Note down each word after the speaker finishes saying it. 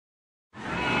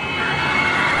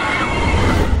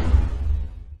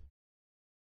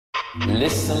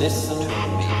Listen to me.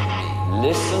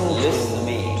 Listen to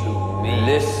me.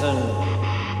 Listen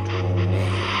to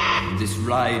me. This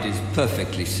ride is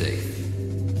perfectly safe.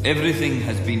 Everything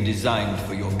has been designed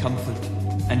for your comfort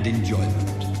and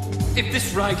enjoyment. If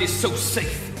this ride is so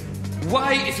safe,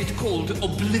 why is it called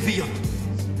Oblivion?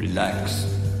 Relax,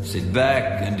 sit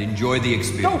back and enjoy the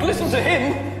experience. Don't listen to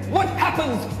him! What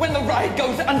happens when the ride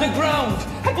goes underground?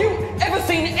 Have you ever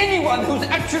seen anyone who's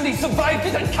actually survived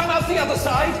it and come out the other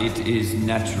side? It is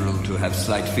natural to have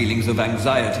slight feelings of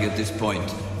anxiety at this point.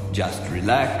 Just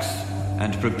relax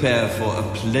and prepare for a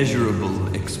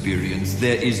pleasurable experience.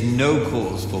 There is no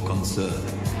cause for concern.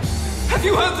 Have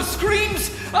you heard the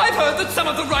screams? I've heard that some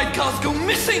of the ride cars go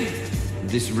missing!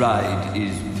 This ride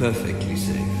is perfectly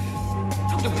safe.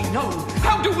 How do we know?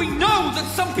 How do we know that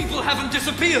some people haven't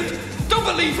disappeared? Don't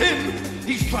believe him!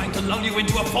 He's trying to lull you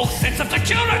into a false sense of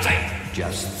security!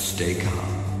 Just stay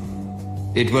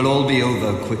calm. It will all be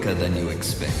over quicker than you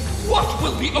expect. What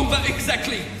will be over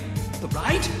exactly? The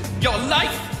ride? Your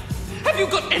life? Have you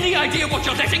got any idea what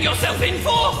you're letting yourself in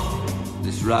for?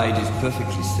 This ride is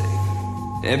perfectly safe.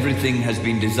 Everything has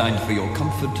been designed for your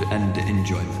comfort and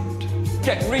enjoyment.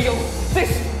 Get real!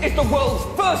 This is the world's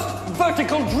first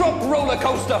vertical drop roller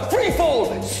coaster! Free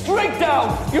fall! Straight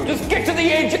down! You just get to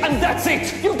the edge and that's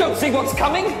it! You don't see what's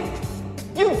coming!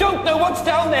 You don't know what's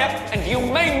down there, and you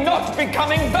may not be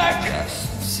coming back!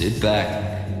 Just sit back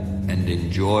and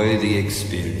enjoy the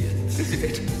experience. This is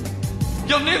it!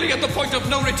 You're nearly at the point of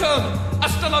no return!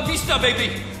 Hasta la vista,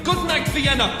 baby! Good night,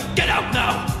 Vienna! Get out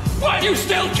now! While you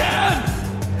still can!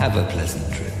 Have a pleasant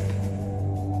trip.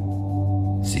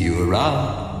 See you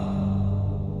around.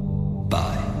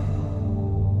 Bye.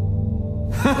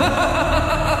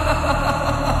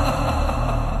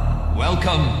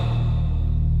 Welcome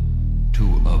to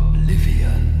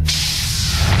Oblivion.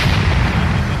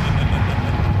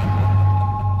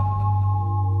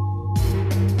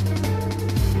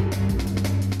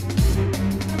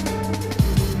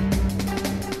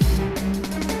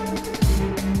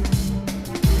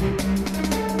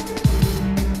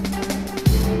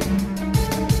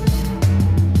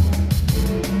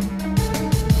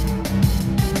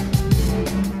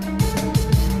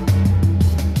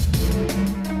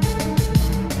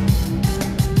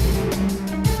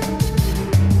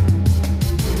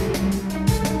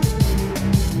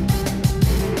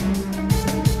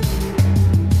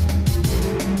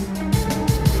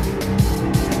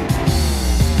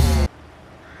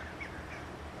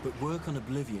 But work on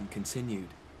Oblivion continued.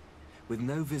 With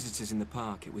no visitors in the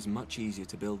park, it was much easier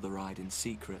to build the ride in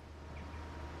secret.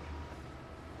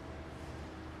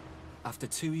 After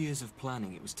 2 years of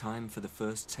planning, it was time for the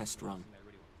first test run.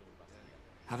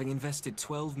 Having invested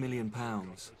 £12 million,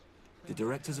 the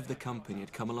directors of the company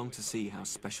had come along to see how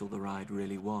special the ride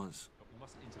really was. We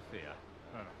mustn't interfere.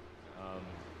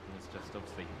 Let's just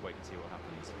obviously wait and see what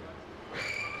happens.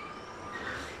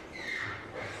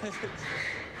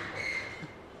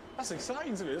 That's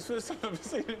exciting to me. It's the first time I've ever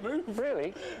seen it move.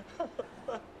 Really?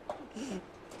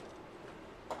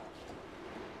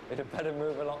 It had better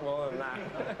move a lot more than that.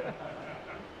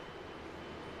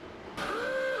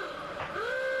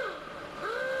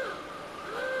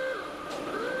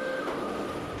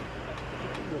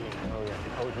 Oh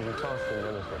yeah. Oh, it can be faster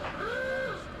than Nemesis.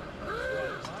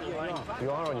 You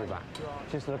are on your back,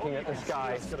 just looking at the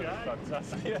sky.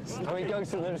 Yes. I mean, it goes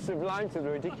from the sublime to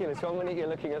the ridiculous. 1 minute you're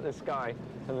looking at the sky,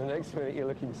 and the next minute you're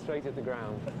looking straight at the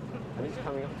ground, and it's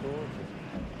coming up towards you.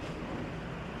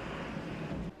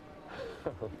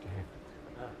 Oh dear.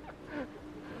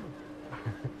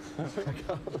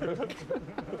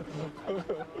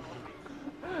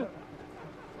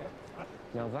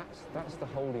 Now that's the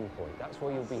holding point. That's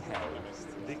where you'll be held.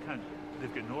 They can't.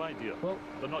 They've got no idea. Well,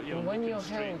 they're not even when looking you're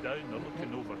straight held... down. They're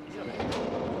looking over here.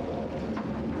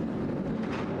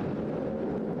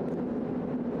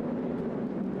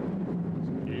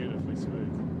 Beautifully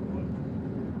smooth.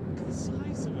 Look at the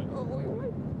size of it. Oh,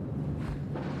 wait.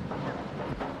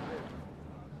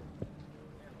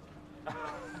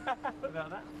 About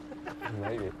that?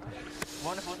 Maybe.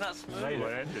 Wonderful, that's smooth. Made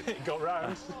it. It got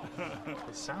round.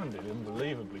 It sounded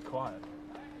unbelievably quiet.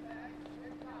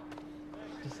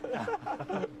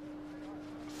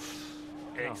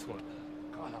 Excellent.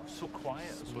 God, that was so quiet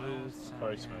as well. Smooth.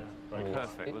 Very smooth. Very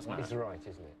Perfect, wasn't it? It's right,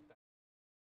 isn't it?